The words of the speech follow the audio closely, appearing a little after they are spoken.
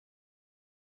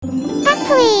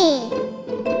Barkley.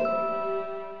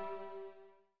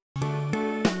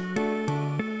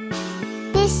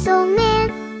 This old man,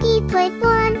 he played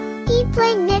one. He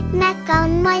played knick-knack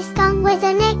on my skunk with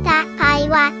a knick-knack. I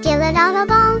whacked till it out of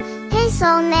bone. His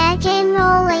old man came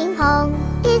rolling home.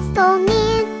 This old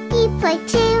man, he played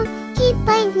two. He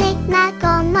played knick-knack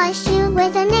on my shoe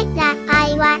with a knick-knack.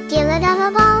 I whacked till it out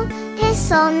of bone.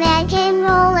 His old man came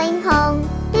rolling home.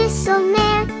 This old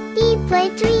man, he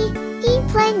played three. He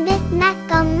played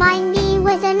knick-knack on my knee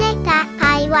with a knick-knack.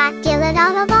 I whacked till it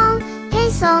out of bone.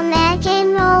 His old man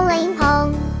came rolling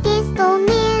home. This old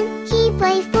man, he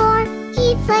played four.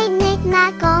 He played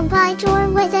knick-knack on my door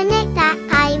with a knick-knack.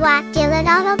 I whacked till it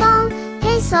out of bone.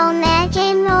 His old man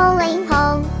came rolling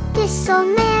home. This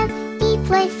old man, he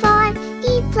played five.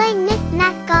 He played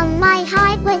knick-knack on my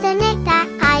hide with a knick-knack.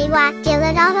 I whacked till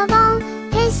it out of bone.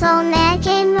 His old man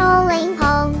came rolling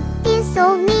home. This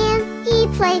old man, he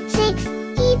played six.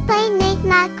 He played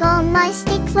knick-knack on my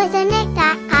sticks with a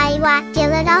knick-knack. I whacked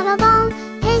till it out of bone.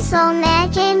 His old man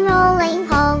came rolling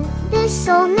home. This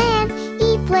old man,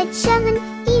 he played seven.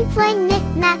 He played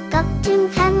knick-knack up to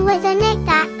heaven with a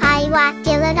knick-knack. I whacked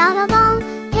till it out of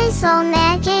bone. His old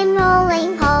man came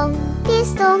rolling home. This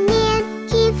old man,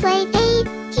 he played eight.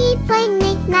 He played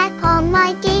knick-knack on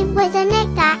my gate with a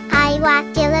knick-knack. I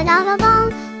whacked till it out of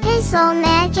bone. His old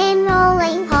man came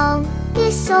rolling home.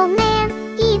 This old man,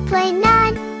 he played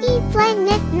nine. He played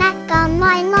knick-knack on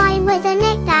my line with a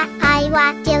knick-knack. I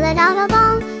whacked till it out of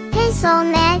bone. His old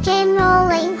man came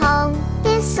rolling home.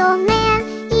 This old man,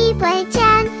 he played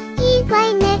ten. He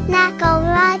played knick-knack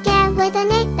over again with a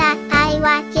knick-knack. I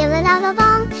whacked till it out of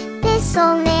bone. This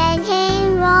old man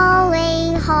came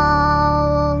rolling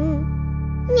home.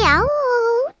 Meow.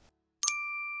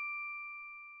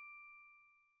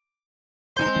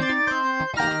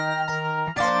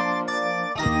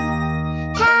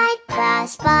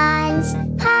 Cross buns,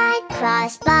 hot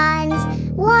cross buns.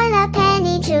 1 a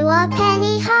penny, 2 a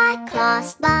penny, hot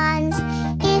cross buns.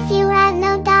 If you have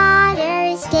no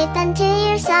daughters, give them to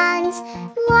your sons.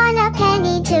 1 a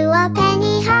penny, 2 a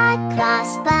penny, hot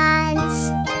cross buns.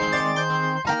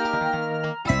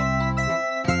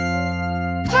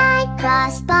 Hot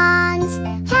cross buns,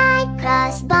 hot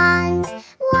cross buns.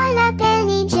 1 a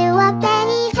penny, 2 a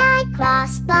penny, hot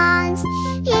cross buns.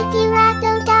 If you have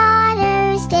no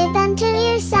daughters, give them to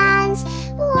your sons.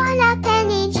 1 a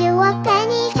penny, 2 a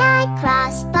penny, hot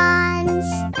cross buns.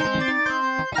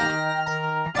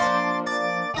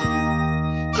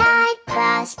 Hot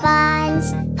cross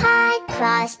buns, hot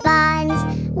cross buns.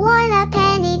 1 a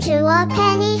penny, 2 a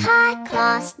penny, hot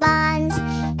cross buns.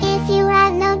 If you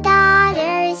have no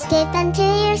daughters, give them to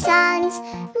your sons.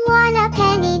 1 a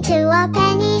penny, 2 a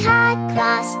penny, hot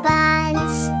cross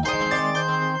buns.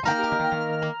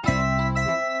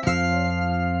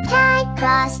 Hot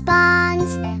cross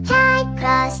buns, hot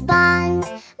cross buns.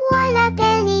 1 a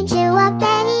penny, 2 a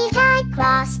penny, hot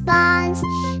cross buns.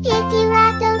 If you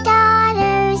have no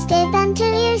daughters, give them to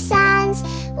your sons.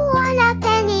 1 a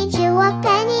penny, 2 a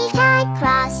penny, hot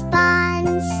cross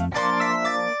buns.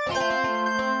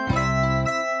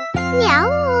 Meow.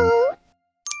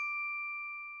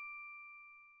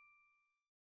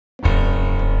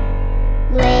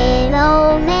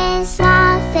 Little Miss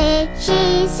Muffet,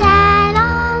 she sat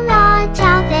on the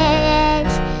top of it.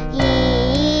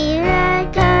 Here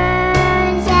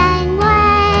girls and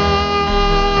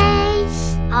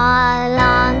waits.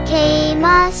 Along came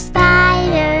a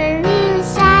spider who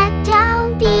sat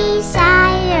down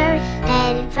beside her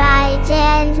and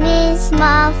frightened Miss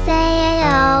Muffet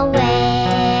away.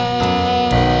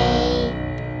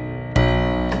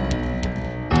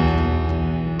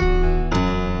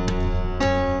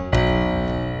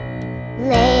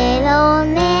 Little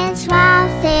Miss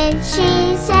Muffet,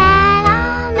 she sat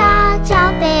on the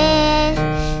top of it,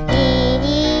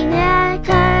 eating her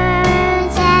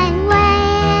curds and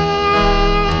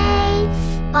whey.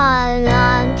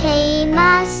 Along came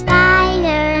a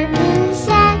spider who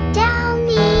sat down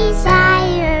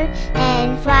beside her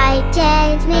and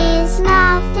frightened Miss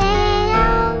Muffet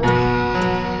away.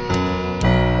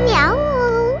 Meow.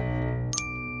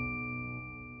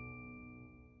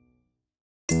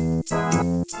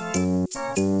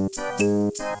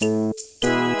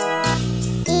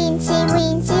 Itsy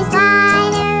Weensy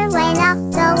Spider went up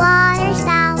the water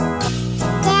spout.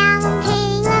 Down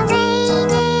came the rain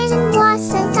and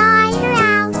washed the spider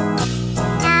out.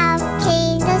 Out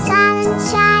came the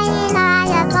sunshine and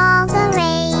dried up all the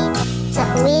rain. So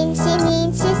Itsy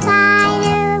Weensy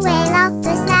Spider went up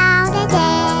the spout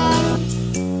again.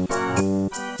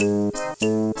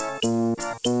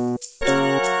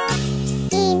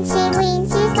 Itsy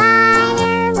Weensy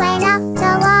Spider went up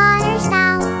the water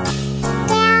spout.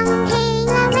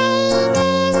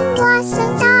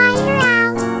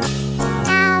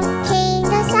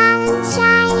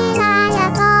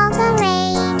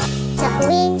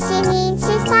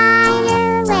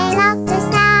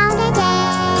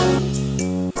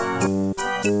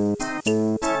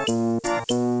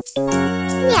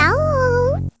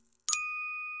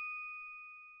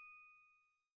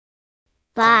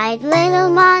 5 little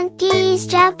monkeys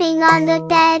jumping on the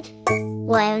bed.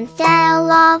 One fell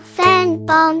off and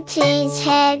bumped his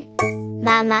head.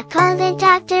 Mama called the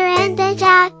doctor and the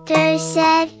doctor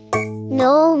said,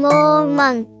 no more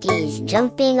monkeys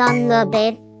jumping on the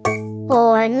bed.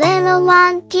 4 little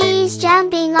monkeys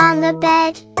jumping on the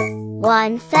bed.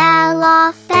 One fell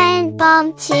off and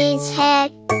bumped his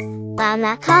head.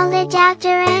 Mama called the doctor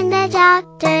and the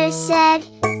doctor said,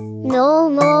 no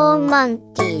more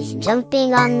monkeys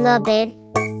jumping on the bed.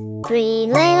 3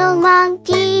 little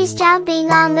monkeys jumping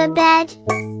on the bed.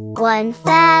 One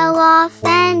fell off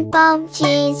and bumped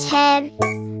his head.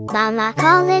 Mama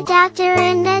called the doctor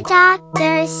and the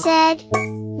doctor said,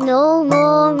 no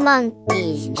more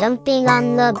monkeys jumping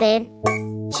on the bed.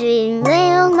 3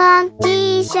 little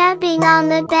monkeys jumping on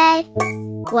the bed.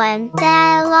 One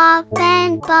fell off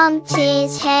and bumped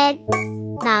his head.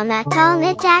 Mama called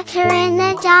the doctor and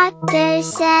the doctor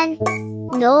said,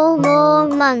 no more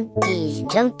monkeys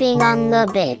jumping on the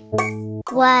bed.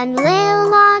 1 little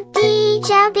monkey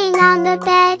jumping on the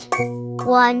bed.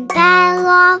 One fell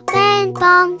off and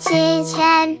bumped his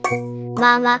head.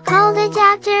 Mama called the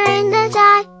doctor and the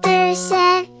doctor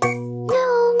said,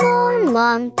 no more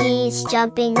monkeys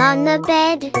jumping on the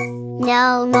bed.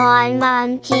 No more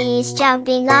monkeys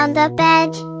jumping on the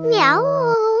bed. Meow.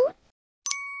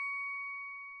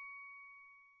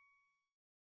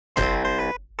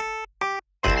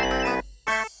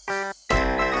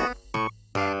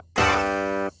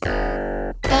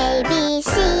 A, B,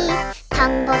 C,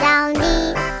 tumble down D.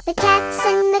 The cat's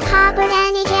in the cupboard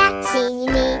and he can't see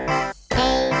me. A,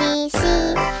 B, C,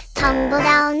 tumble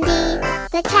down D.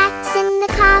 The cat's in the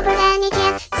cupboard and he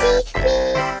can't see me.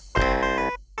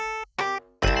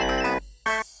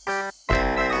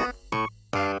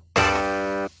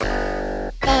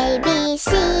 A, B,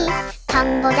 C,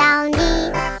 tumble down D.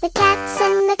 The cat's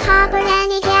in the cupboard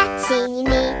and he can't see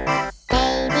me. A,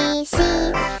 B, C,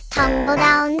 tumble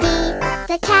down D.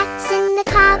 The cat's in the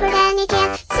cupboard and he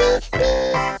can't see me.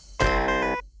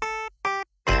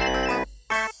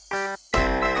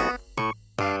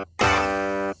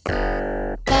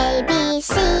 A, B,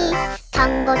 C,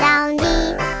 tumble down D.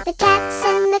 The cat's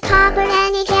in the cupboard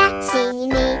and he can't see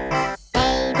me. A,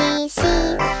 B,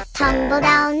 C, tumble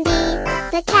down D.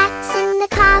 The cat's in the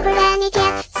cupboard and he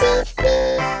can't see me.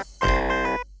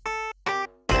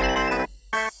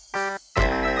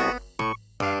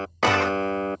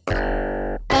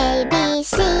 A, B,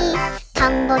 C,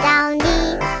 tumble down D.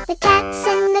 The cat's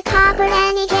in the cupboard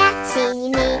and he can't see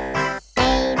me.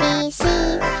 A, B, C,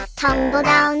 tumble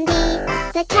down D.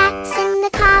 The cat's in the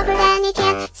cupboard and he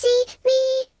can't see me.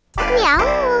 Meow.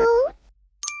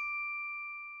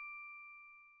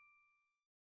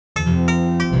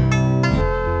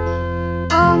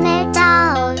 Old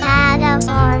Macdonald had a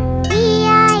farm,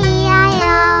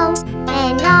 E-I-E-I-O.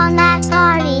 And on that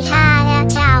farm he had a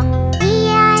cow,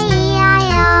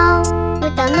 E-I-E-I-O.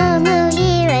 With a moo-moo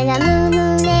here and a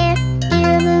moo-moo there.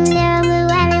 Here a moo, there a moo,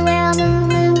 everywhere a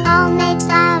moo-moo. Old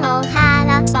Macdonald had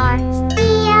a farm,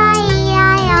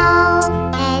 E-I-E-I-O.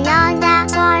 And on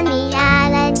that farm he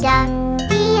had a duck,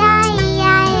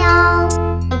 E-I-E-I-O.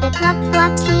 With a cluck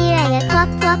cluck here and a cluck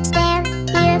cluck there.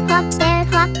 Here cluck, there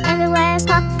cluck, everywhere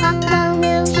cluck cluck.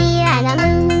 Moo-moo here and a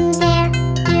moo-moo there.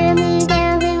 Here a moo,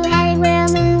 there a moo, everywhere a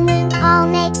moo-moo. Old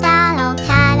Macdonald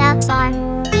had a farm,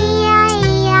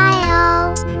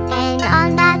 E-I-E-I-O. And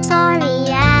on that farm he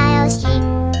had a sheep,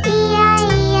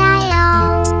 E-I-E-I-O.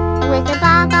 With a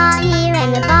baa baa here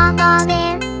and a baa baa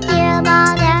there. Here a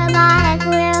baa, there a baa,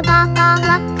 everywhere a baa baa.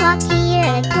 Cluck cluck here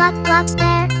and a cluck cluck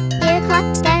there. Here cluck,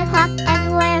 there cluck,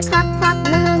 everywhere cluck cluck.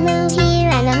 Moo-moo here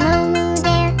and a moo-moo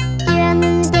there. Here a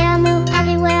moo, there a moo,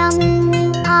 everywhere a moo-moo.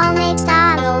 Old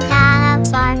Macdonald had a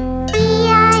farm,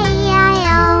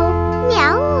 E-I-E-I-O.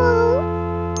 Meow.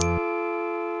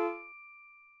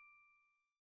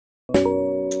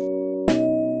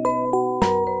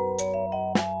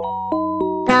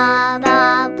 Baa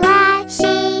Baa Black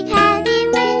Sheep had it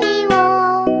really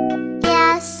wool.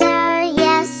 Yes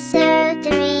sir,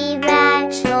 3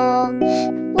 rags roll.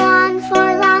 One for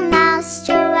the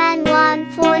master and one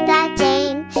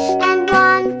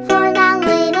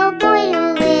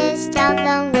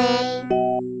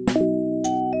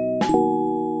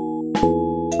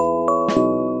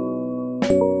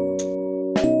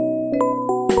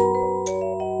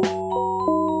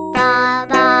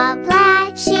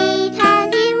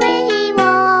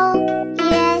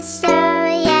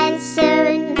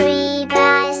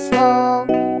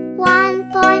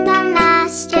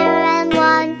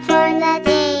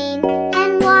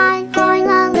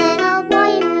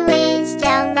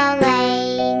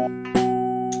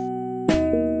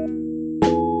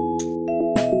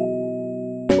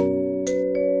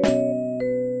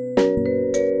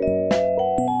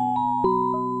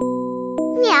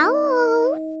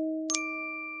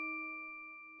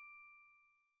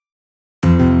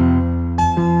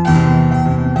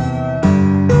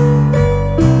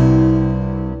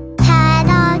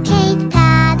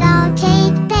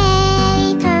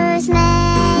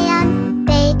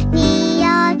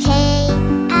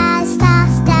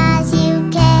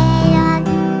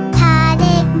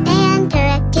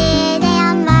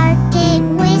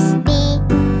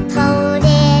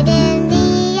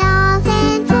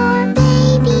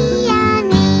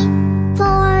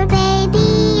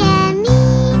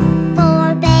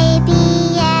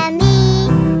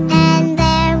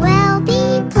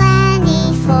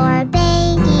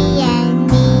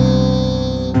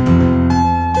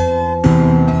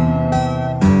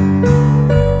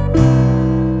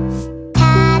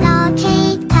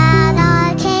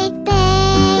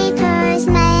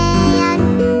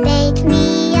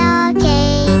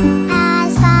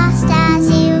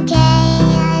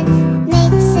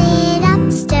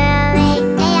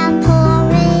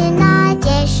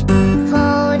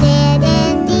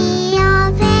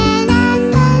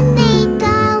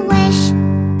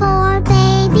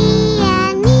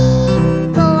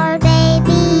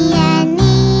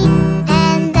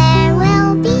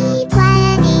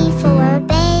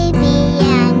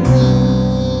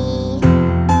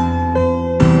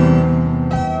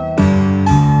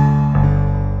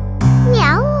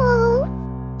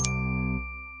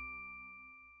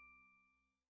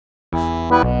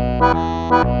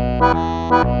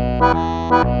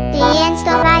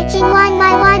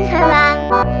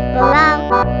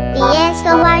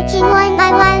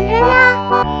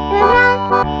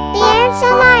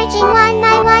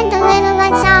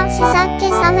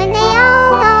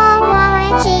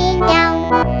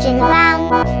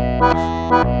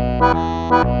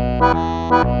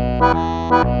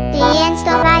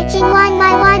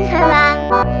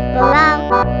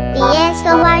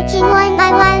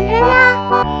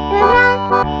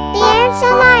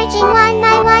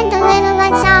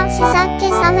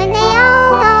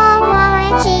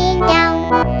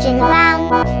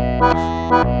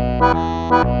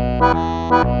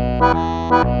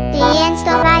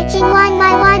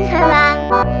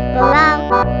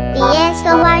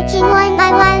marching one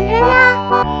by one,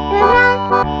 hurrah,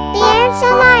 hurrah. The herbs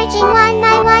are marching one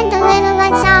by one, the little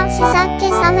ones also suck to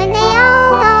some, and they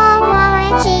all go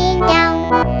marching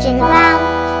down, jingle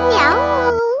round, meow.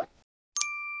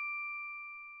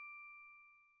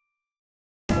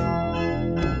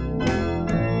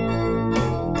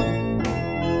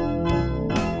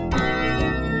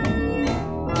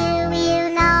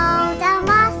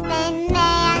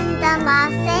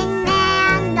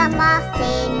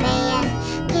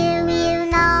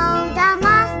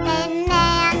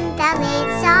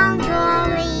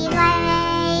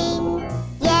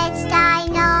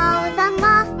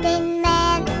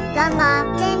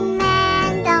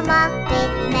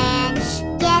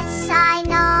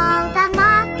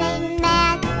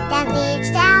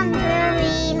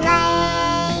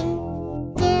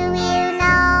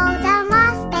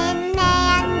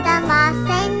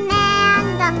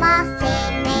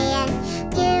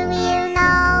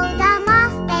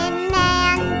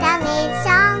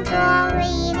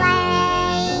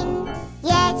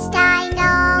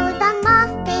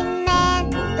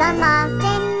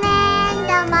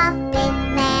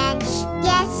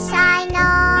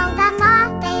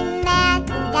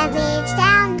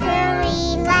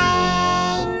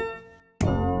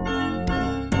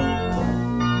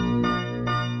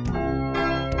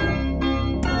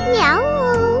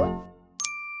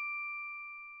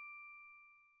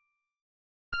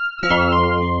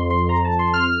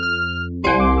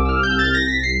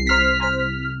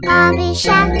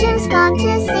 Shafto's gone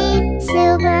to sleep,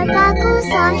 silver buckles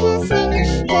on his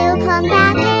knee. He'll come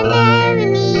back and marry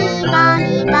me,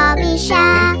 Bonnie Bobby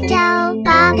Shafto.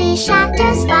 Bobby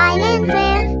Shafto's fine and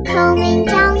fair, combing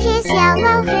down his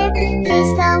yellow hair.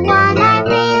 He's the one I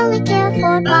really care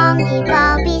for, Bonnie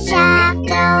Bobby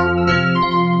Shafto.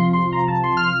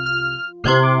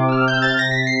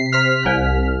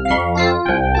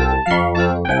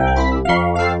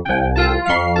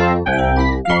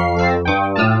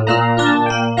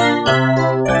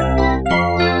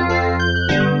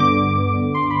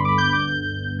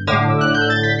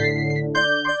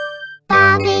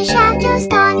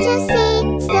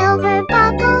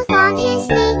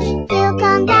 He'll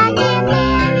come back and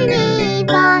marry me,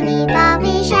 Bonnie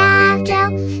Bobby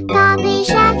Shafto.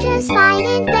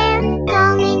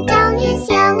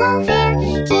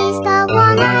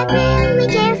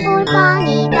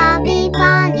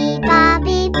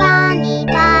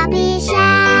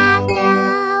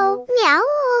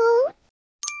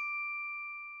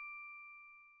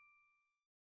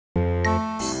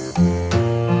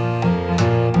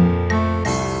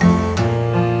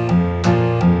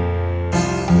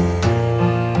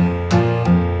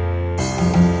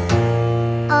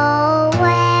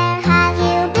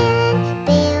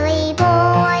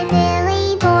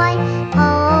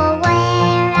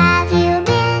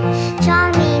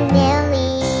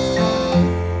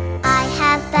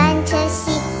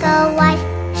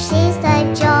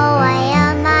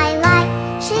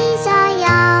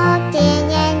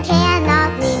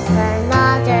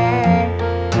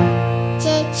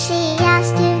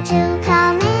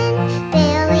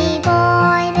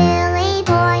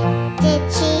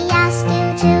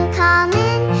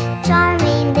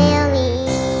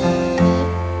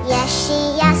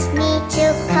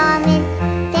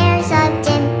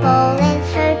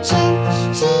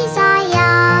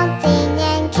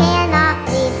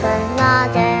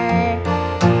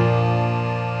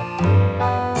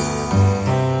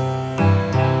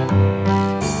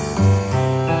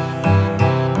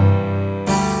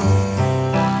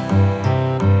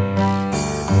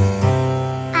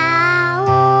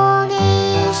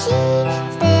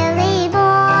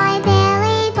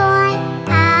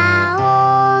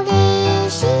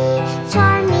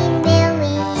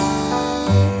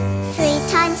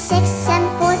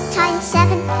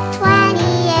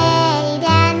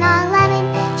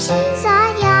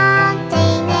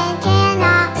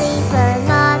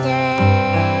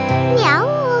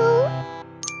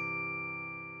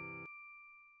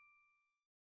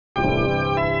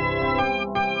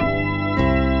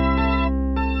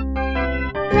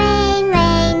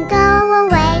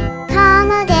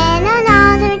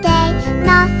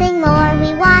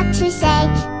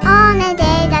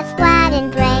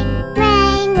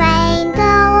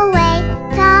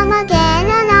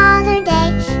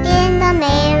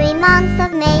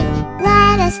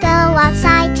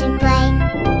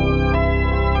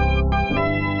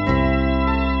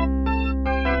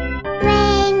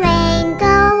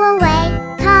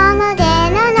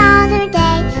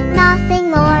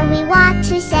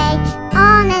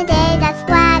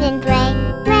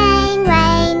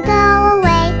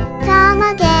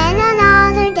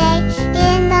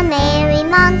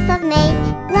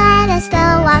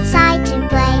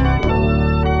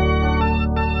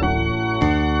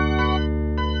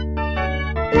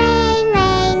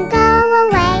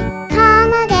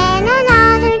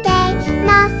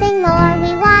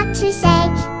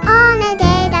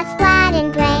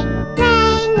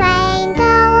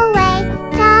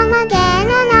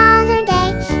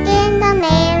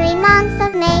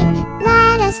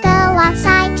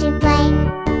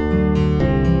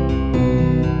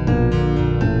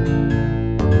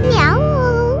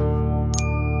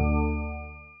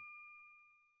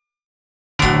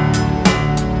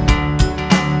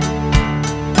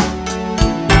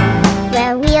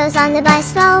 on the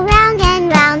bus go round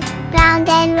and round, round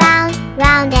and round,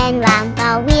 round and round.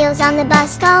 The wheels on the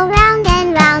bus go round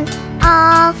and round,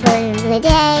 all through the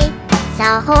day.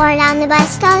 The horn on the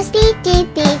bus goes beep,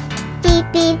 beep, beep,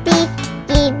 beep, beep, beep,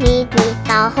 beep, beep, beep.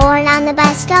 The horn on the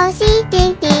bus goes beep,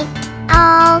 beep, beep,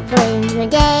 all through the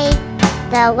day.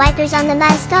 The wipers on the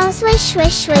bus go swish,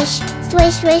 swish, swish,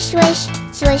 swish, swish, swish,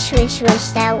 swish, swish, swish.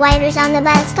 The wipers on the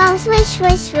bus go swish,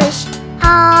 swish, swish,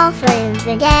 all through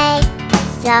the day.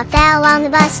 The bell on the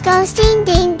bus goes ding,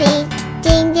 ding, ding,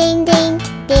 ding, ding, ding,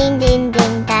 ding, ding,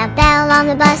 ding. The bell on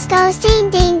the bus goes ding,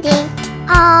 ding, ding,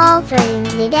 all through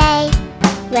the day.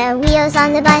 The wheels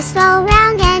on the bus go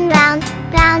round and round,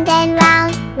 round and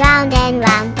round, round and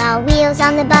round. The wheels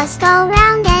on the bus go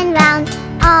round and round,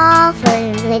 all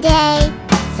through the day.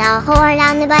 The horn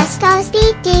on the bus goes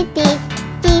beep, beep, beep,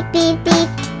 beep, beep, beep,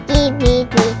 beep, beep,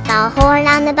 beep. The horn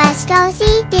on the bus goes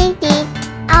beep, beep, beep,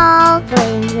 all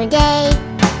through the day.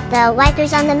 The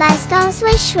wipers on the bus go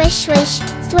swish, swish, swish,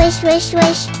 swish, swish,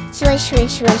 swish, swish,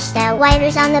 swish, swish. The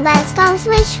wipers on the bus go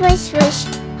swish, swish, swish,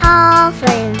 all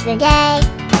through the day.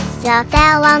 The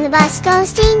bell on the bus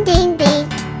goes ding, ding, ding,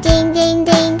 ding, ding,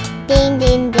 ding, ding,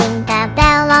 ding, ding. The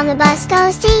bell on the bus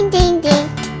goes ding, ding, ding,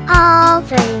 all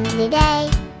through the day.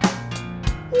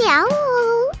 Meow.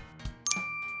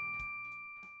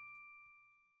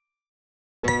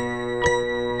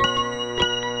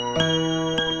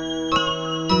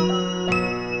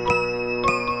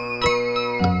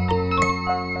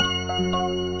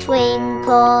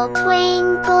 Twinkle,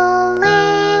 twinkle,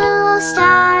 little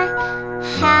star,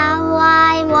 how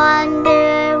I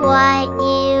wonder what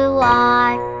you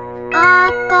are.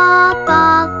 Up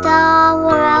above the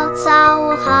world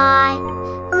so high,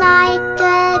 like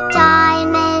a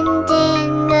diamond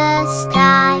in the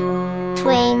sky.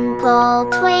 Twinkle,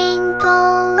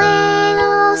 twinkle,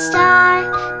 little star,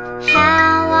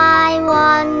 how I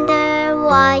wonder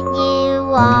what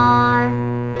you are.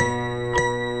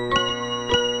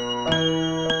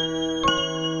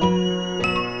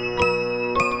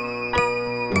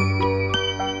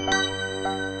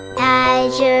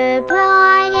 As your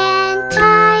bright and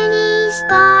tiny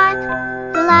spark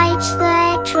lights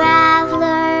the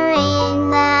traveler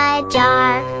in the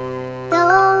dark,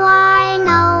 though I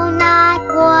know not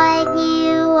what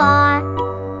you are.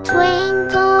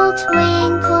 Twinkle,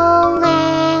 twinkle,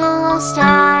 little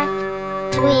star.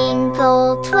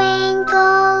 Twinkle,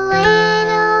 twinkle,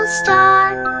 little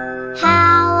star,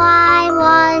 how I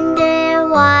wonder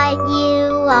what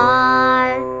you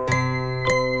are.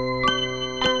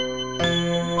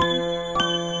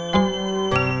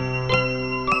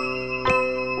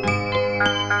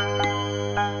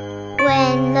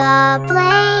 When the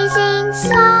blazing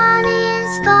sun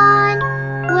is gone,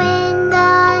 when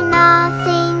the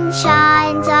nothing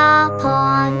shines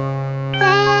upon,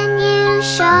 then you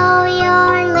show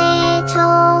your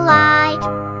little light.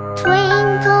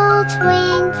 Twinkle,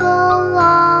 twinkle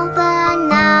all the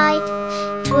night.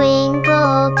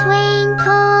 Twinkle,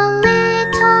 twinkle,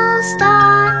 little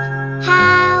star,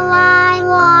 how I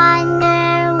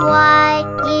wonder what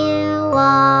you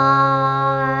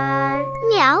are.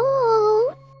 Meow.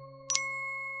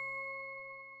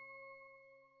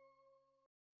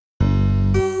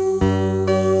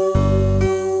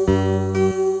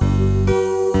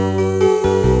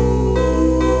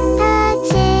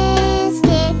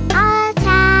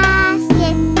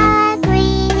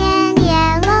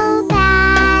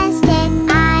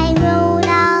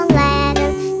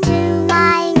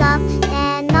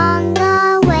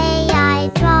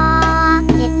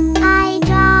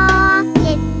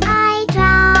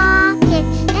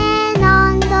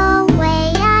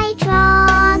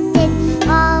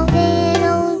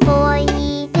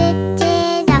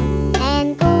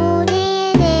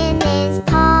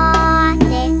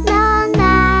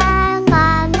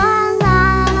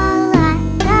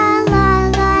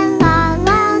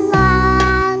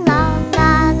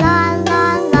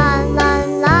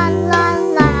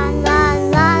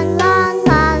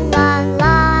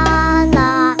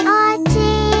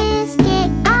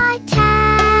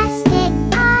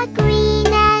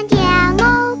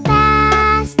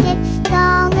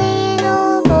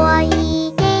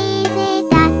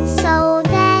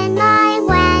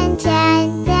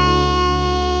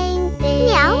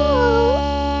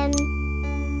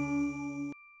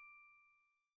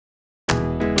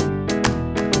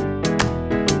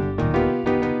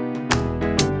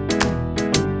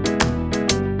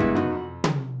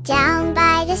 Down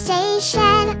by the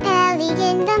station, early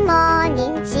in the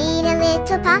morning, see the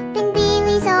little poppin'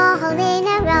 Billies all in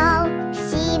a row.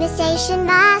 See the station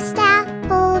master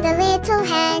pull the little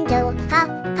handle, puff,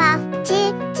 puff,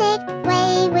 tick, tick,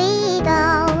 away we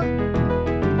go.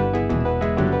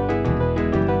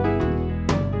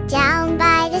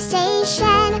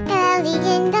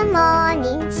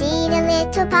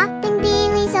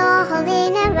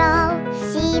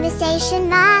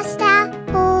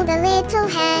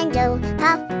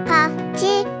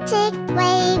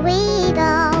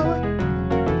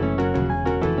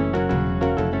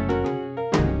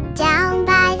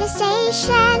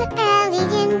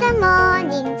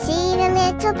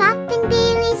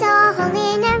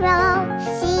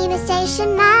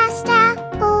 station master,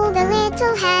 pull the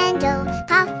little handle,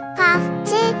 puff, puff,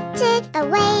 tick, tick,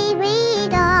 away we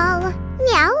go.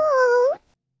 Meow!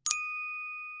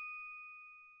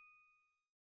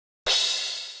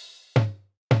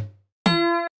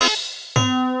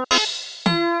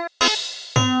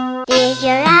 If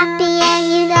you're happy and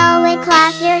you know it,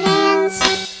 clap your hands.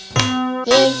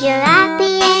 If you're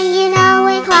happy and you know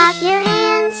it, clap your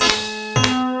hands.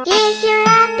 If you're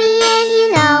happy and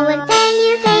you know it, then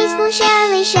your face will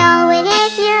surely show it.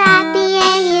 If you're happy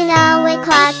and you know it,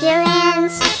 clap your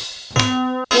hands.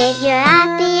 If you're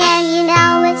happy and you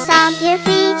know it, stomp your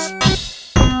feet.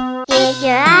 If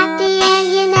you're happy and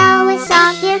you know it,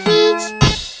 stomp your feet.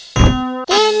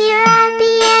 If you're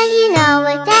happy and you know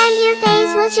it, then your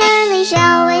face will surely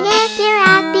show it. If you're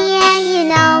happy and you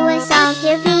know it, stomp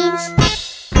your feet.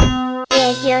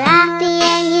 If you're happy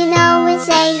and you know it,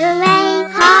 say hooray,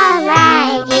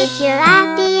 hooray. If you're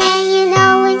happy and you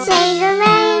know it, say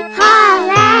hooray,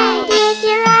 hooray. If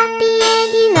you're happy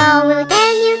and you know it,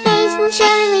 then your face will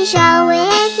surely show it.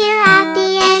 If you're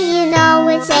happy and you know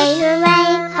it, say hooray,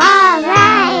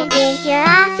 hooray. If you're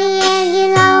happy and you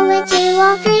know it, 2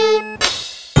 or 3.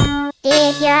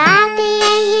 If you're happy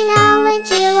and you know it,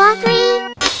 2 or 3.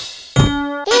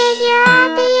 If you're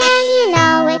happy and you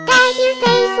know it, then your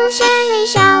face will surely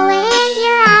show it. If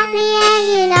you're happy and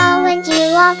you know it, 2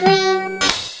 or 3.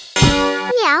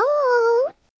 Meow!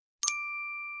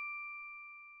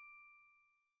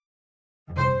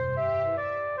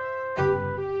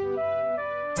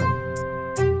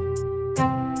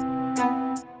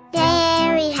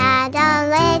 Mary had a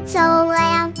little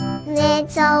lamb,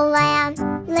 little lamb,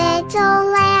 little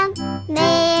lamb.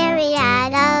 Mary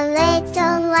had a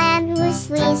little lamb whose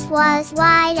fleece was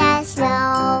white as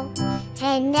snow.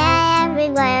 And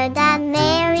everywhere that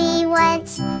Mary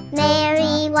went,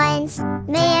 Mary went,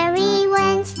 Mary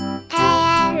went.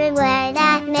 Everywhere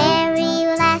that Mary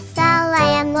left, the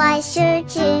lamb was sure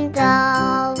to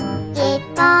go. It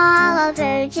followed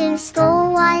her to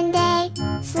school one day,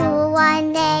 school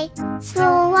one day,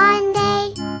 school one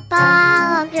day.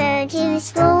 Followed her to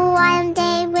school one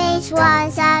day, which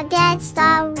was against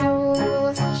the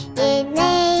rules. It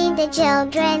made the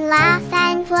children laugh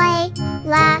and play,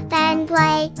 laugh and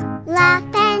play, laugh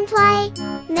and play.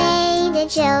 Made the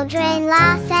children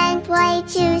laugh and play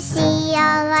to see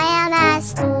a lamb at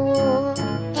school.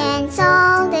 And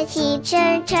so the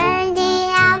teacher turned it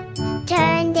out,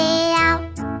 turned it out,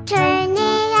 turned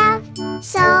it out.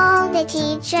 So the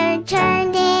teacher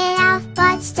turned it out,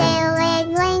 but still it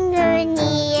lingered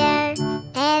near,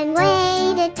 and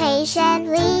waited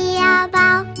patiently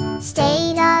about,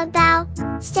 stayed about,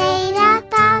 stayed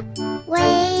about,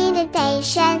 waited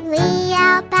patiently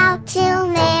about till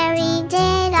Mary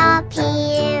did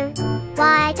appear.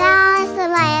 Why does the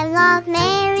lamb love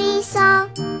Mary so,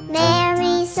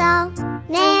 Mary so,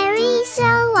 Mary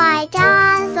so? Why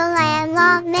does the lamb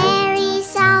love Mary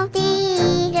so? The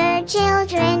eager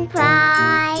children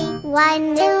cry.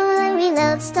 When Mulberry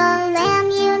looks the lamb,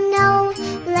 you know,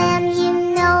 lamb, you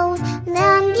know,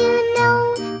 lamb, you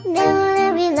know.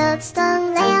 Mulberry looks the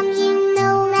lamb, you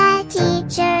know. That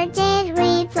teacher did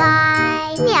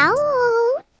reply. Meow.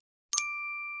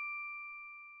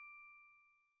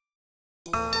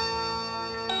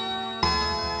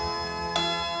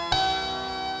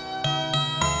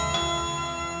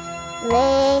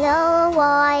 Little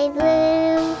white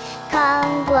bloom,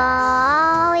 come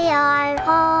blow your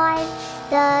horn.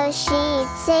 The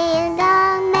sheep's in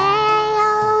the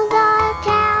meadow, the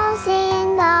cows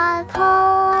in the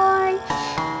corn.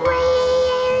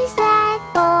 Where's that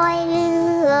boy who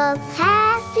looks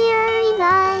happier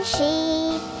than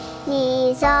sheep?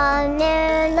 He's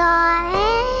under the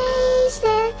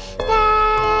haystack,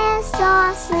 fast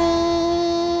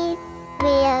asleep.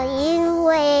 Will you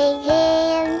wake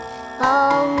him?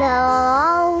 Oh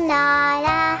no, not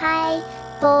I,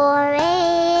 for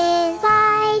if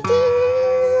I do,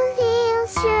 he'll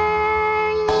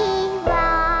surely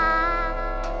rise.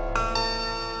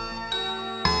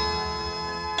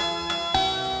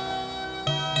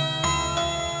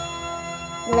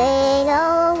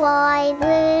 Little white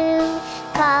bloom,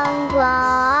 come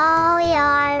blow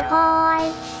your horn.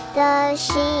 The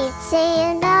sheep's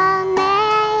in the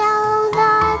meadow,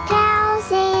 the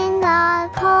cows in the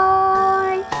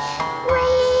corn.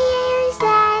 Where's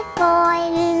that boy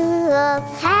who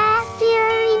looks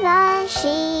happier than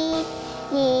sheep?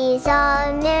 He's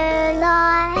under the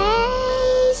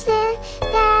haystack,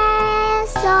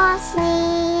 fast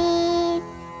asleep.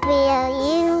 Will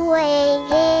you wake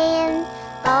him?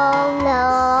 Oh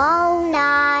no,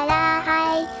 not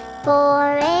I,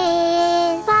 for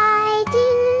if I do,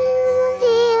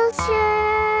 he'll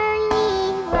surely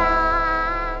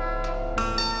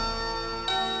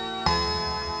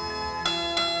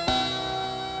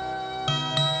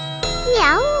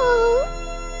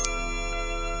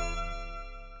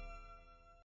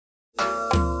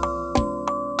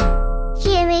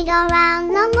Here we go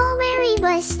round the mulberry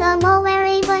bush, the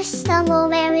mulberry bush, the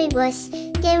mulberry bush.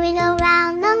 Here we go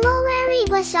round the mulberry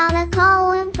bush on a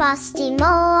cold and frosty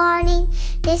morning.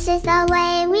 This is the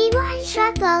way we wash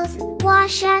our clothes,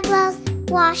 wash our clothes,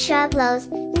 wash our clothes.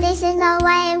 This is the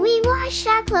way we wash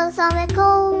our clothes on a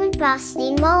cold and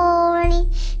frosty morning.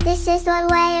 This is the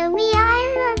way we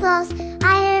iron our clothes,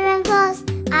 iron our clothes,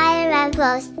 iron our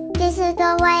clothes. This is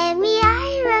the way we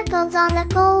iron our clothes on a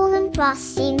cold and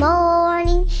frosty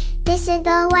morning. This is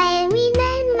the way we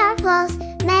mend our clothes,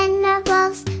 mend our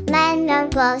clothes, mend our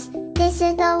clothes. This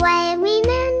is the way we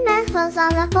mend our clothes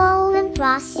on a cold and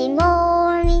frosty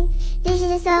morning. This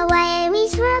is the way we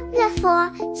scrub the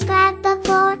floor, scrub the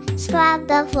floor, scrub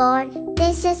the floor.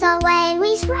 This is the way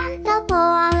we scrub the floor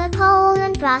on a cold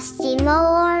and frosty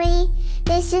morning.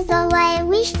 This is the way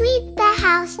we sweep the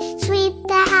house, sweep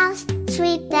the house,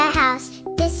 sweep the house.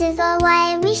 This is the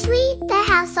way we sweep the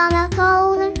house on a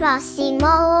cold and frosty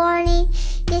morning.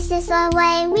 This is the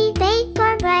way we bake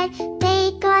our bread,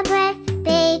 bake our bread,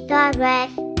 bake our bread.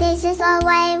 This is the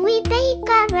way we bake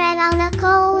our bread on a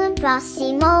cold and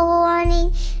frosty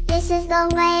morning. This is the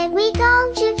way we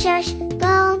go to church,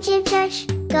 go to church,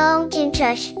 go to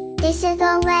church. This is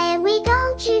the way we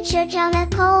go to church on a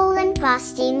cold and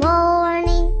frosty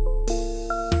morning.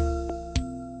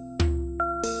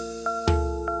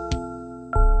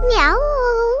 Meow.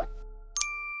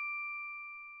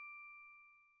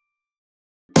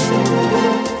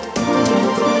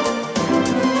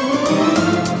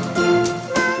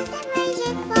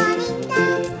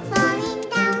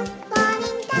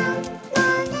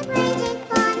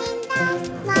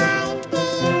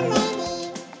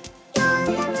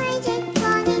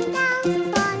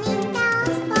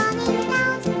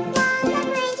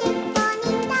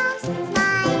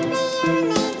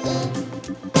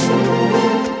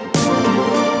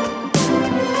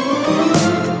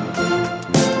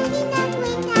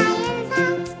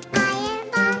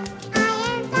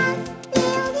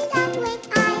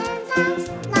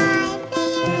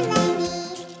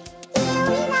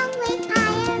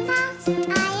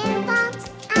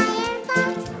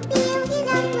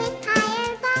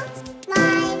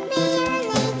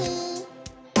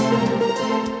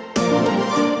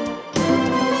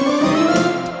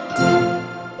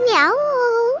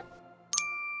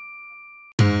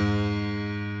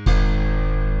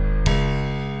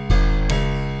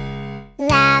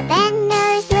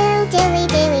 Lavender's blue, dilly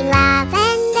dilly,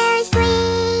 lavender's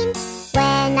green.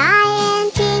 When I am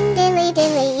king, dilly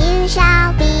dilly, you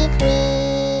shall be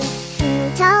queen. Who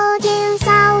told you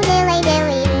so, dilly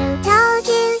dilly, who told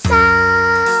you so?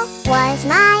 Was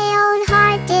my own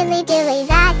heart, dilly dilly,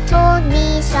 that told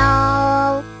me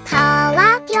so. Call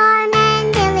up your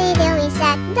men, dilly dilly,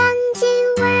 set them to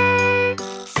work.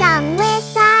 Some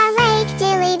with a rake,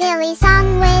 dilly dilly,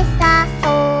 some with a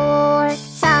fork.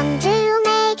 Some to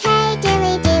make hay,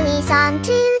 dilly dilly, some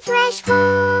to thresh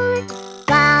corn.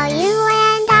 While you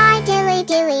and I, dilly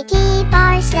dilly, keep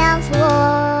ourselves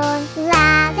warm.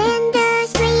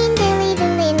 Lavender's green, dilly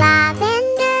dilly,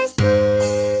 lavender's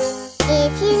blue.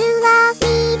 If you love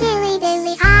me, dilly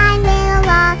dilly, I will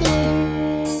love you.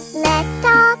 Let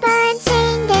the birds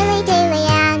sing, dilly dilly,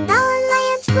 and the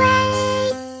lambs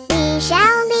play. We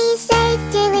shall be safe,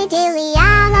 dilly dilly,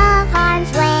 out of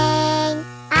harm's way.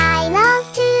 I love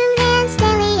to dance,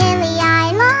 dilly dilly,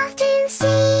 I love to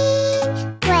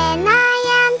sing. When I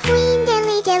am queen,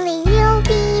 dilly dilly, you'll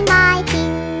be my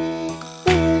king.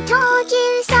 Who told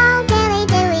you so, dilly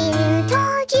dilly, who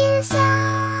told you so?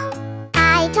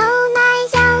 I told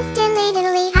myself, dilly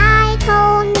dilly, I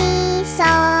told me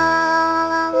so.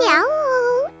 Meow.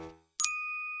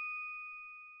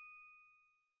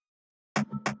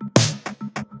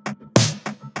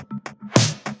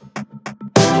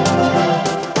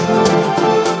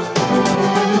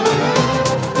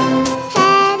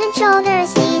 Head and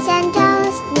shoulders, knees and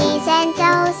toes, knees and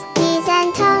toes, knees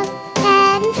and toes.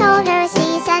 Head and shoulders,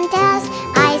 knees and toes,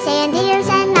 eyes and ears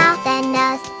and mouth and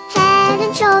nose. Head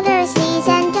and shoulders, knees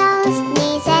and toes,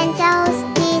 knees and toes,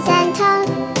 knees and toes.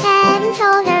 Head and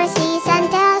shoulders, knees and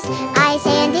toes, eyes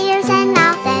and ears and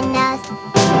mouth and nose.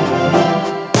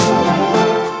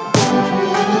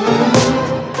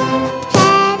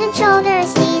 Head and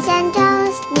shoulders, knees and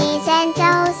toes, knees and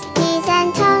toes, knees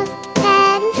and toes.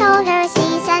 Head and shoulders,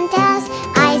 knees and toes,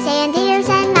 eyes and ears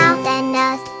and mouth and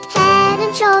nose. Head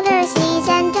and shoulders, knees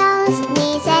and toes,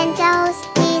 knees and toes,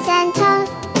 knees and toes.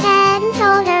 Head and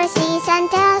shoulders, knees and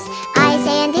toes, eyes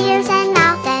and ears and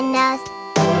mouth and nose.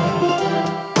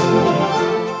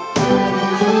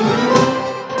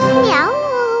 Meow.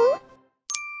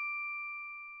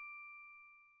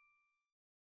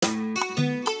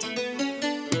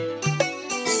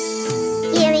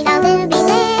 Looby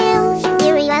Loo,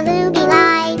 here we are Looby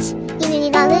lights. Here we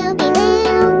are Looby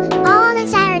Loo. On a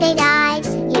Saturday night,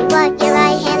 you put your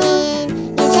right hand in,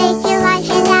 you take your right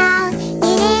hand out,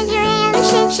 you bend your hand and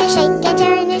shake, shake, shake, and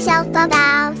turn yourself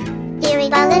about. Here we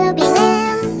are Looby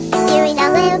Loo, here we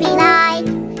are Looby light.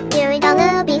 Here we are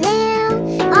Looby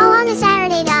Loo. All on a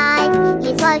Saturday night,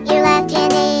 you put your left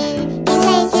hand in, you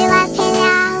take your left hand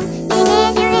out, you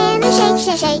bend your hand and shake,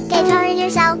 shake, shake, and turn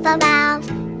yourself about.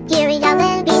 Here we are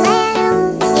Looby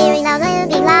Loo, here we are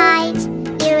Looby light.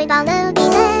 Here we are Looby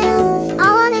Loo.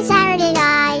 All on a Saturday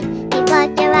night, you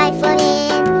put your right foot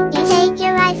in, you take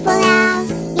your right foot out,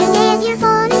 you bend your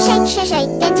foot and shake, shake,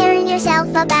 shake, and turn yourself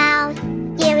about.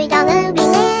 Here we are Looby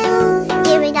Loo,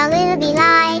 here we are Looby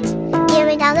light. Here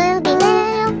we are Looby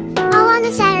Loo. All on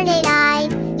a Saturday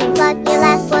night, you put your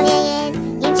left foot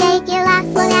in, you take your left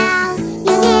foot out,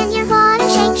 you bend your foot and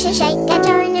shake, shake, shake, and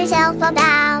turn yourself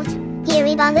about. Here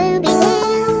we are Looby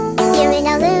Loo, here we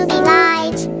are Looby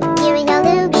light. Here we are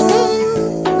Looby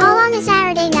Loo. All on a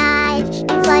Saturday night,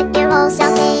 you put your whole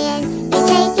self in, you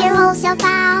take your whole self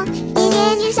out, you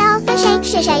bend yourself and shake,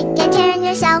 shake, shake, and turn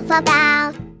yourself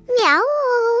about. Meow.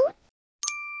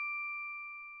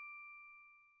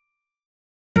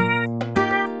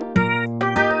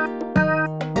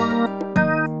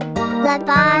 The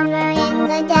farmer in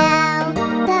the dell,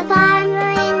 the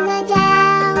farmer in the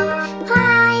dell.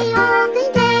 Hi-ho the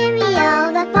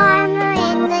dairy-o, the farmer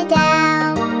in the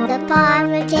dell. The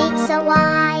farmer takes a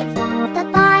wife, the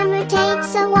farmer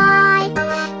takes a wife.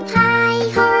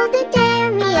 Hi-ho the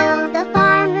dairy-o, the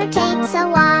farmer takes a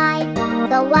wife.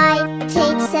 The wife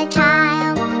takes a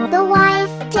child, the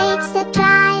wife takes a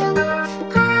child.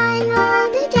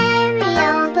 Hi-ho the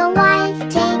dairy-o, the wife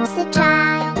takes a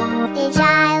child. The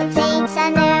child takes a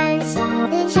nurse,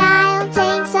 the child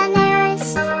takes a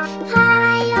nurse.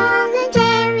 Hi-ho the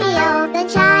dairy-o, the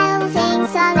child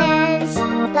takes a nurse.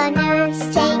 The nurse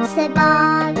takes a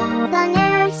dog, the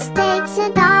nurse takes a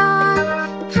dog.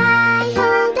 Hi-ho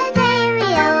the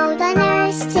dairy-o, the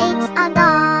nurse takes a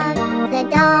dog. The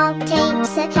dog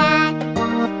takes a cat,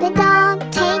 the dog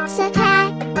takes a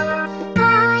cat.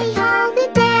 Hi-ho the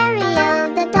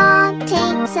dairy-o, the dog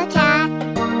takes a cat.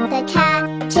 The cat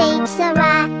takes a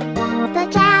rat, the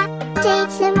cat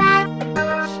takes a rat.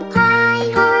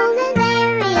 Hi-ho the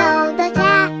dairy-o, the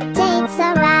cat takes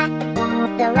a rat.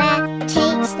 The rat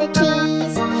takes the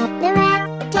cheese, the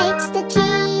rat takes the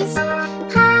cheese.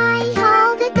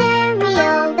 Hi-ho the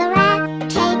dairy-o, the rat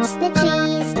takes the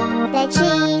cheese. The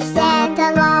cheese stands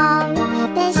along,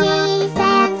 the cheese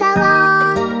stands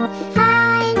along.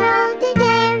 Hi-ho the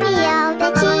dairy-o, the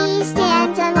cheese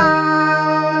stands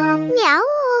along. Meow.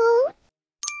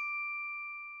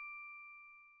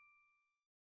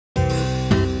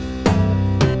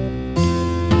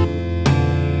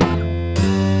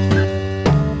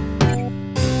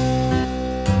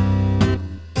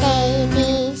 A,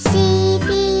 B, C, D,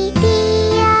 E,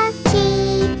 F, G,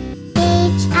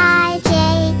 H, I, J,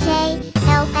 K,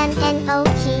 L, M, N, O,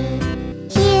 P,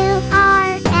 Q, R,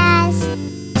 S,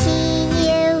 T,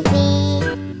 U, V,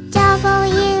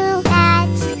 W,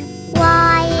 X,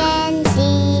 Y, and Z.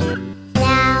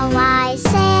 Now I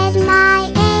said my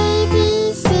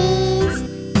ABCs.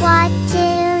 What do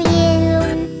you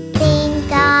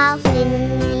think of me?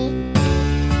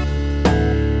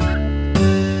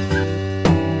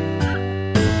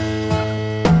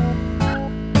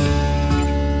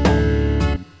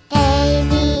 A,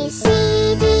 B, C,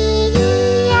 D, E,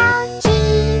 F, G,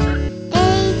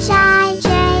 H, I, J,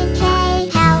 K,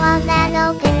 L, M, N,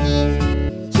 O, P,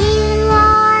 Q,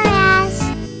 R, S,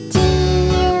 T,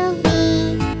 U, V,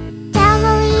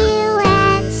 W,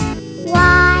 X,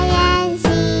 Y, and Z.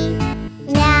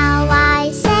 Now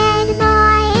I said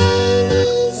my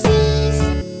ABCs.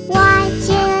 What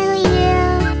do you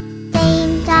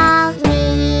think of me?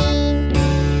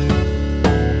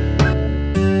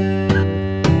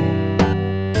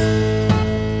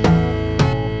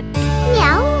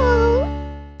 Meow.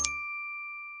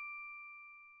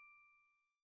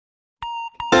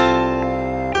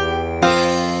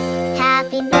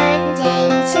 Happy birthday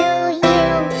to you.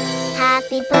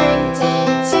 Happy birthday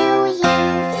to you.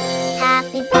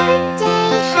 Happy birthday,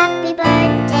 happy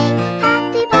birthday,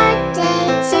 happy birthday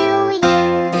to you.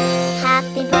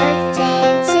 Happy birthday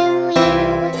to you.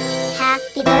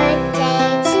 Happy birthday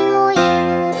to you.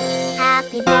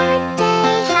 Happy birthday,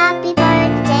 happy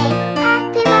birthday,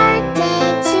 happy birthday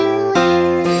to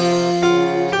you.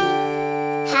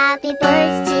 Happy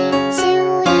birthday to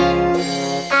you.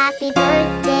 Happy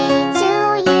birthday to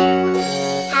you.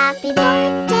 Happy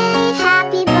birthday,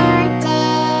 happy birthday.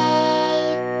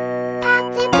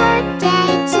 Happy birthday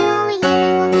to you.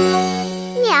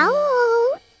 Meow.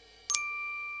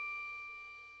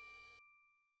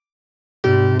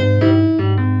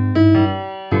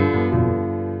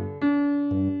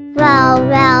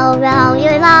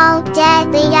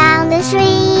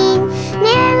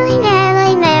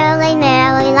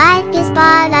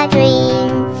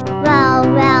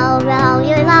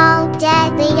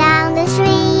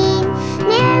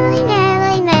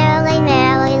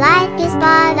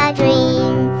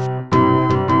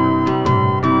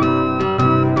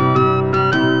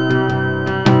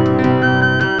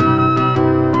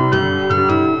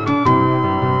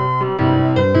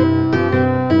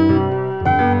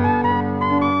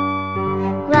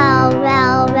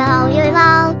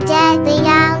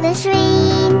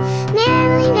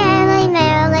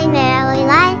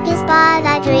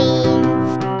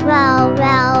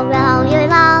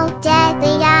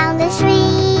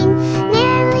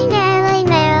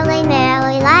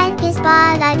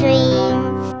 dream.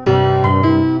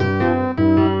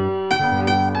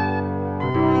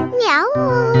 Meow.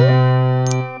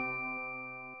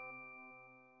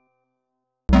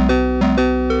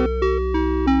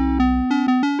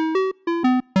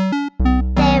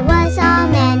 There was a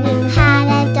man who had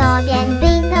a dog, and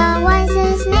Bingo was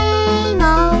his name.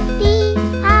 Oh,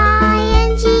 B-I-N-G-O,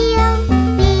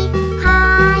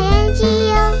 B-I-N-G-O,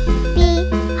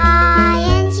 B-I-N-G-O,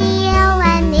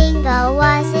 and Bingo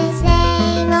was his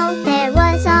name. Oh, there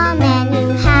was a man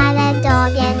who had a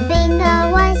dog, and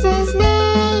Bingo was his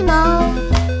name. Oh,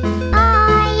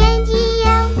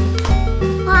 I-N-G-O,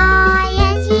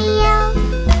 I-N-G-O,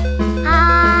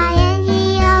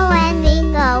 I-N-G-O, and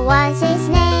Bingo was his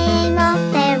name. Oh,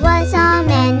 there was a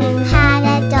man who had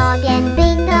a dog, and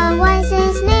Bingo was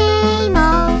his name.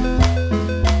 Oh,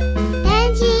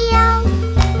 N-G-O,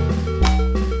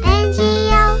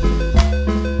 N-G-O,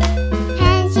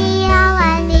 N-G-O,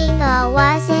 and Bingo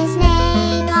was his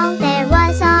name. Oh, there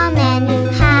was a man who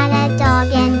had a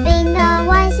dog, and Bingo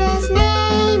was his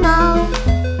name. Oh,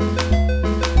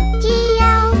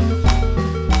 G-O,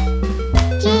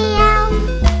 G-O,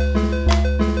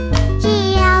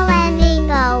 G-O, and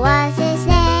Bingo was his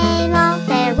name. Oh,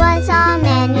 there was a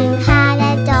man who had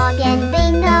a dog, and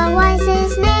Bingo was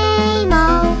his name.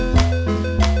 Oh,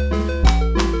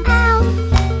 ow,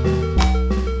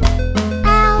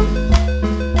 ow,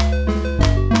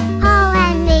 oh,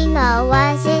 and Bingo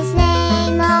was his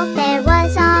name. Oh, there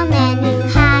was a man who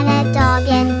had a dog,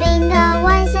 and Bingo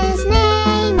was his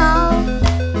name. Oh,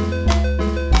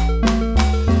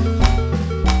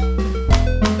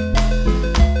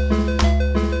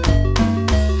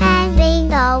 and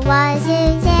Bingo was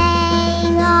his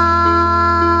name. Oh,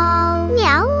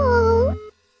 meow.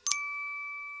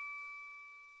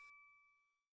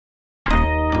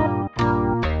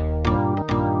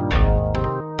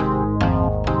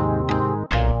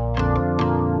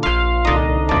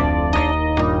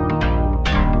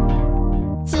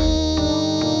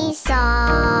 Seesaw,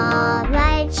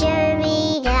 right,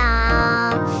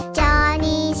 down.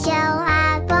 Johnny shall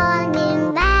have a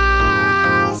new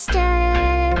master.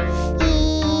 He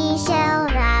shall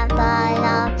have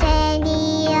a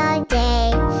penny a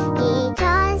day,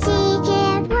 because he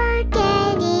can't work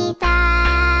any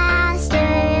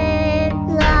faster.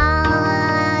 La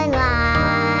la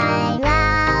la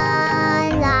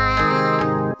la la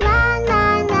la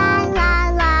la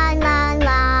la la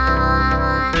la.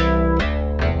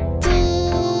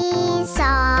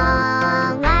 Seesaw,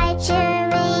 right,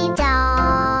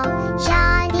 down.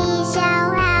 Johnny shall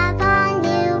have a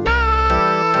new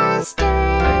master.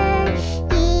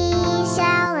 He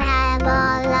shall have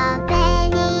all a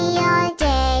penny a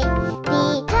day,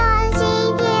 because he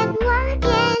can't work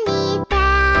any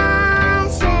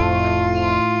faster.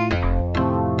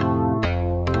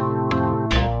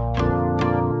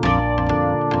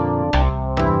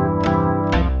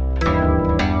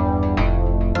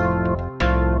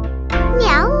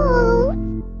 Meow.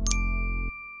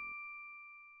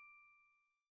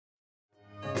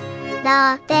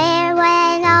 The bear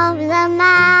went over the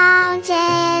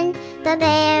mountain. The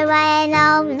bear went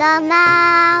over the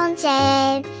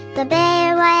mountain. The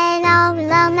bear went over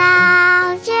the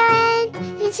mountain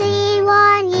to see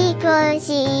what he could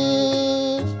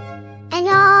see. And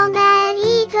all that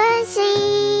he could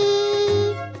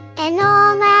see, and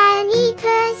all that he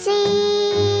could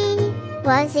see,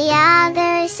 was the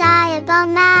other side of the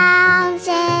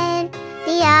mountain.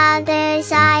 The other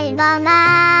side of the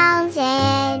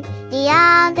mountain. The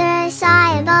other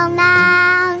side of the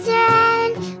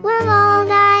mountain, where all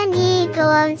that he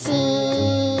could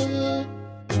see.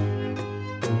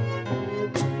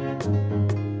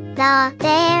 The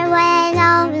bear went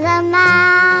over the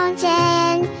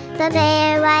mountain. The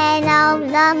bear went over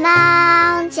the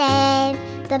mountain.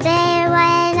 The bear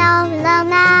went over the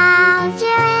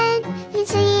mountain to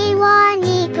see what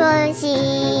he could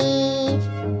see.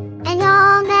 And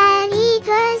all that he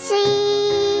could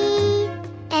see,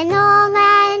 and all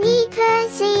that he could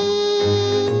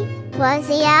see, was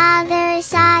the other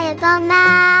side of the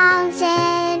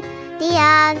mountain. The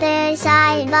other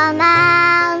side of the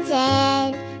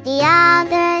mountain. The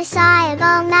other side of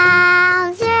the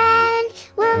mountain,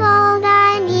 where all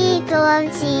that he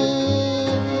could see.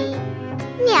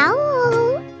 Meow.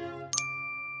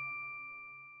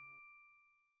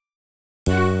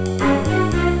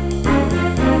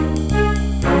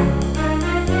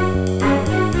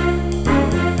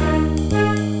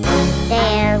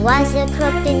 There was a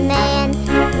crooked man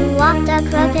who walked a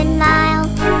crooked mile.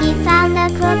 He found a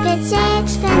crooked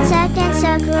sixpence against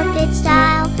a crooked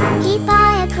stile. He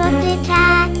bought a crooked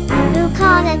cat, who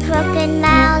caught a crooked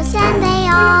mouse, and they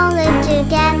all lived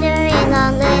together in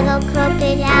a little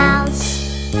crooked house.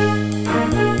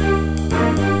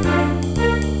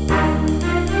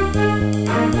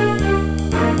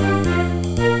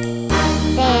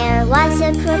 There was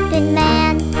a crooked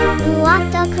man, who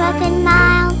walked a crooked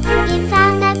mile. He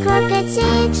found a crooked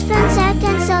sixpence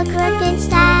against a crooked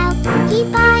stile. He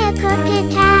bought a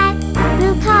crooked cat,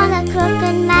 who caught a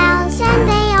crooked mouse, and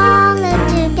they all lived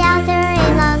together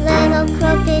in a little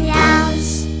crooked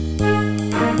house.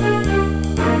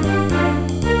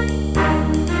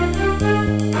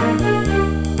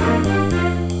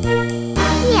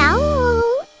 Meow.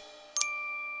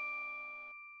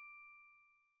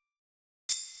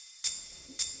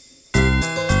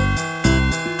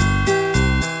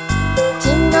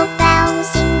 Jingle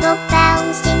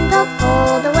bells, jingle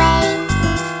all the way.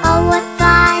 Oh, what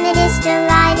fun it is to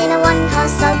ride in a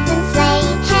one-horse open sleigh.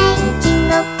 Hey,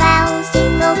 jingle bells,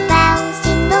 jingle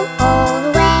all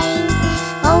the way.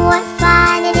 Oh, what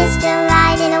fun it is to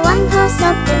ride in a one-horse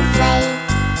open sleigh.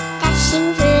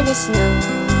 Dashing through the snow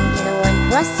in a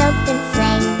one-horse open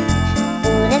sleigh.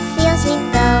 O'er the fields we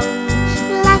go,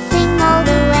 laughing all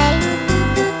the way.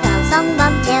 Bells on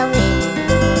bobtail ring,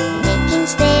 making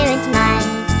spirits mild.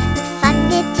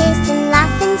 It is to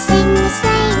laugh and sing the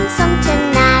sleighing song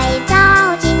tonight.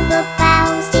 Oh, jingle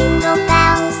bells,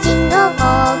 jingle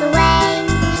all the way.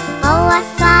 Oh, what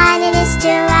fun it is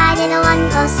to ride in a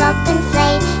one-horse open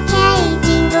sleigh. Hey,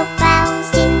 jingle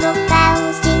bells, jingle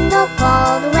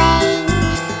all the way.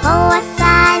 Oh, what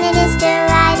fun it is to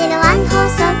ride in a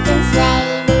one-horse open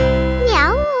sleigh.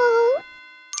 Meow.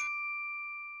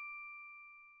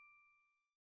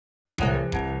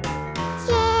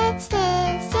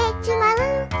 Skid to my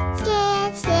loo.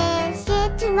 Skid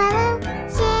to my loo.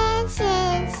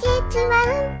 Skid to my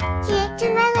loo. Skid to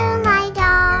my loo, my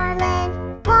darling.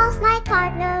 Lost my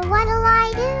partner, what'll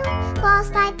I do?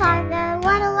 Lost my partner,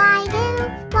 what'll I do?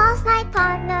 Lost my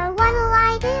partner, what'll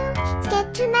I do?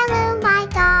 Skid to my loo, my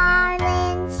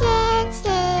darling. Skid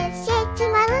to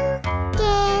my loo.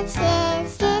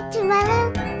 Skid to my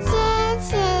loo.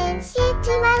 Skid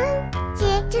to my loo.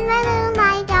 Skid to my loo,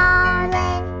 my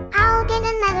darling. I'll get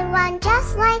another one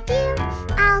just like you.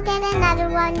 I'll get another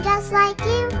one just like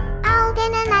you. I'll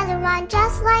get another one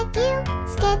just like you.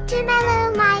 Skid to my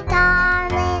loo, my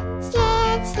darling.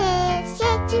 Skid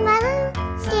to my loo.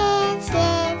 Skid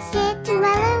to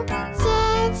my loo.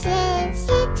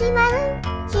 Skid to my loo.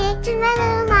 Skid to my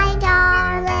loo, my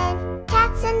darling.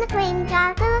 Cats in the cream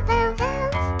jar, hoo hoo hoo.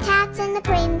 Cats in the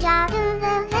cream jar, hoo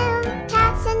hoo hoo.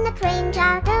 Cats in the cream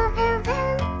jar, hoo hoo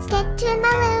hoo. Skid to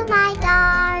my loo, my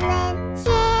darling.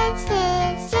 Skid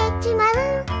to my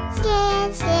loo.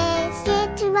 Skid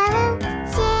to my loo.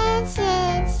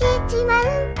 Skid to my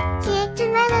loo. Skid to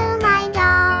my loo, my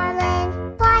darling.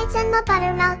 Flies in the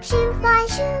buttermilk shoe, fly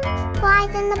shoe.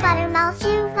 Flies in the buttermilk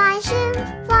shoe, fly shoe.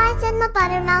 Flies in the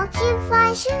buttermilk shoe,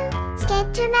 fly shoe.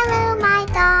 Skid to my loo, my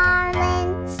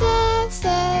darling. Skid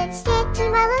to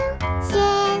my loo.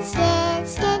 Skid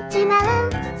to my loo.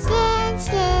 Skid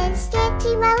to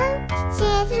my loo.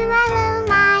 Skid to my loo,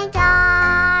 my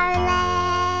darling.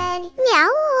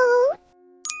 Meow.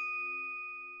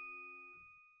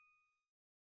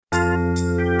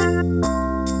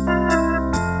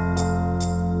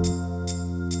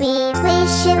 We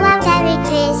wish you a Merry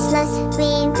Christmas.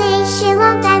 We wish you a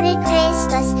Merry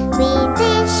Christmas. We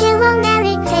wish you a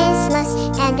Merry Christmas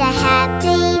and a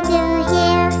Happy New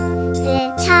Year.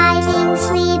 Good tidings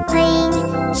we bring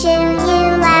to you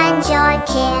and your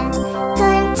kin.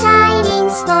 Good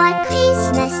tidings for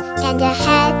Christmas and a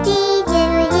Happy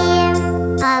New Year.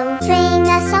 Oh, bring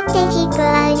us some pinky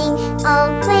pudding. Oh,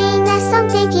 bring us some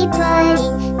pinky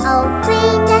pudding. Oh,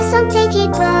 bring us some pinky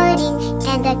pudding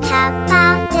and a cup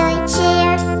of good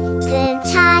cheer. Good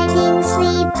tidings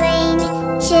we bring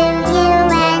to you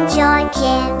and your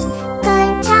kin.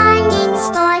 Good tidings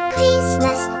for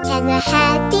Christmas and a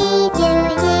Happy New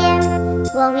Year.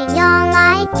 Well, we all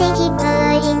like pinky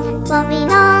pudding. Well, we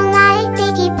all like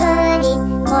pinky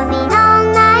pudding. Well, we all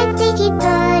like pinky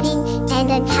pudding and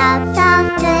a cup of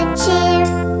good cheer.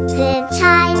 Good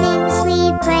tidings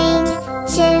we bring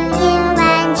to you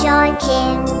and your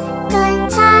kin. Good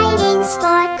tidings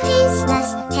for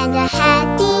Christmas and a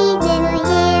Happy New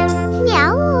Year.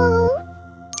 Meow.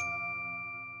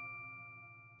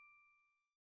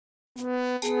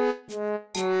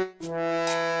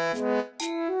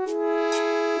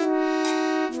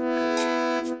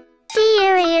 Do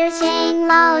your ears hang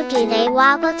low? Do they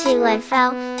wobble to and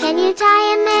fro? Can you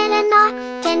tie 'em in a knot?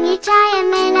 Can you tie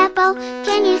 'em in a bow?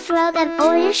 Can you throw them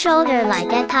over your shoulder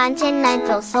like a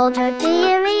continental soldier? Do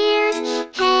your ears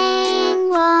hang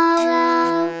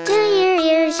low? Do your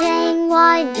ears hang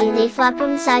wide? Do they flap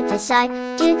from side to side?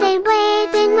 Do they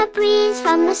wave in the breeze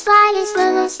from the slightest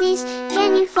little sneeze?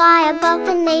 Can you fly above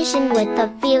the nation with the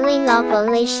feeling of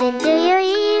elation? Do your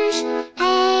ears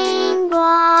hang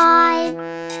wide?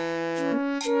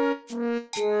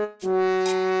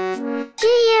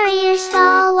 Do your ears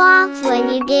fall off when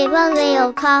you give a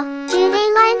little cough? Do they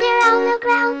land there on the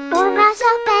ground or brass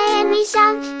up and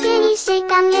resound? Can you stick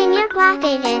them in your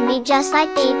pocket and be just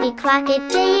like Baby Crockett?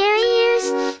 Do your ears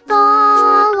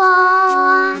fall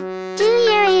off? Do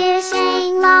your ears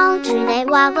hang low? Do they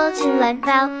wobble to and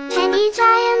fro? Can you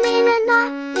tie 'em in a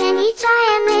knot? Can you tie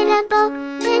 'em in a bow?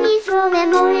 Can you throw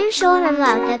them over your shoulder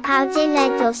like a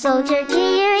continental soldier? Do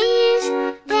your ears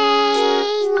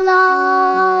hang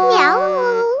low? Meow.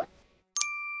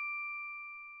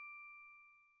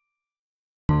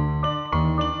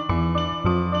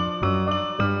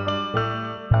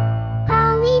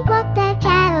 Polly put the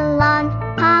kettle on.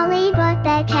 Polly put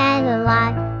the kettle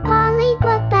on. Polly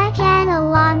put the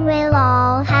kettle on. We'll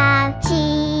all have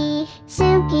tea.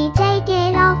 Suki, take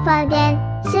it off again.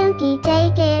 Suki,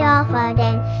 take it off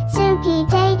again. Suki,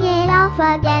 take it off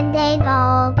again. They've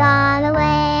all gone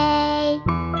away.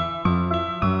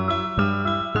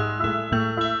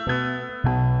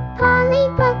 Polly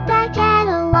put the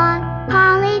kettle on.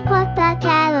 Polly put the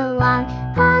kettle on.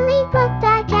 Polly put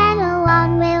the kettle on.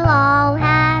 We'll all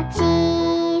have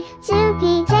tea.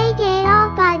 Suki, take it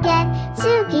off again.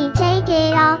 Suki, take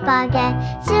it off again.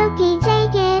 Suki,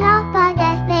 take it off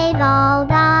again. They've all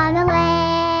gone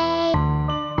away.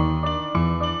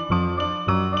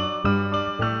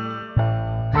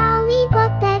 Polly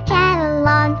put the kettle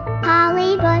on.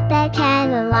 Polly put the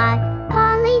kettle on.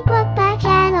 Polly put the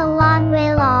kettle on.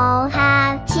 We'll all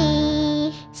have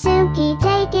tea. Suki,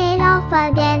 take it off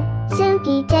again.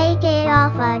 Suki, take it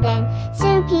off again.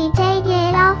 Suki, take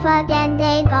it off again.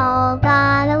 They've all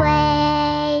gone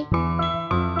away.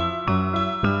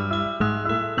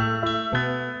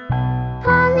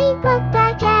 Polly put the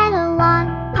kettle on.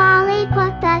 Polly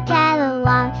put the kettle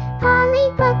on. Polly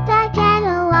put the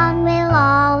kettle on. We'll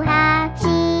all have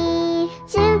tea.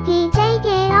 Suki, take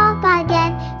it off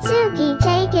again. Suki,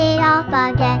 take it off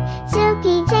again.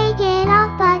 Suki, take it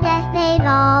off again. They've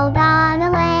all gone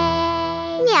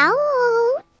away. Meow.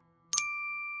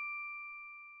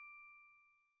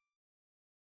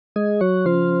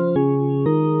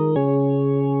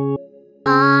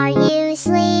 Are you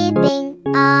sleeping?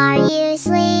 Are you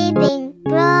sleeping?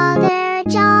 Brother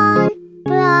John,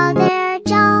 Brother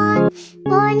John.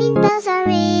 Morning bells are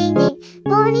ringing,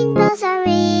 morning bells are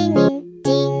ringing.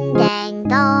 Ding dang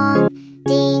dong,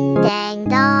 ding dang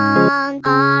dong.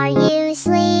 Are you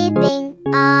sleeping?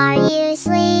 Are you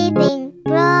sleeping?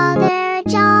 Brother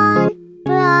John,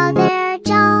 Brother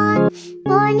John.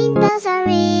 Morning bells are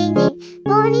ringing,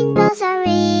 morning bells are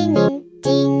ringing.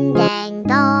 Ding dang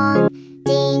dong,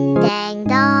 ding dang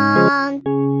dong.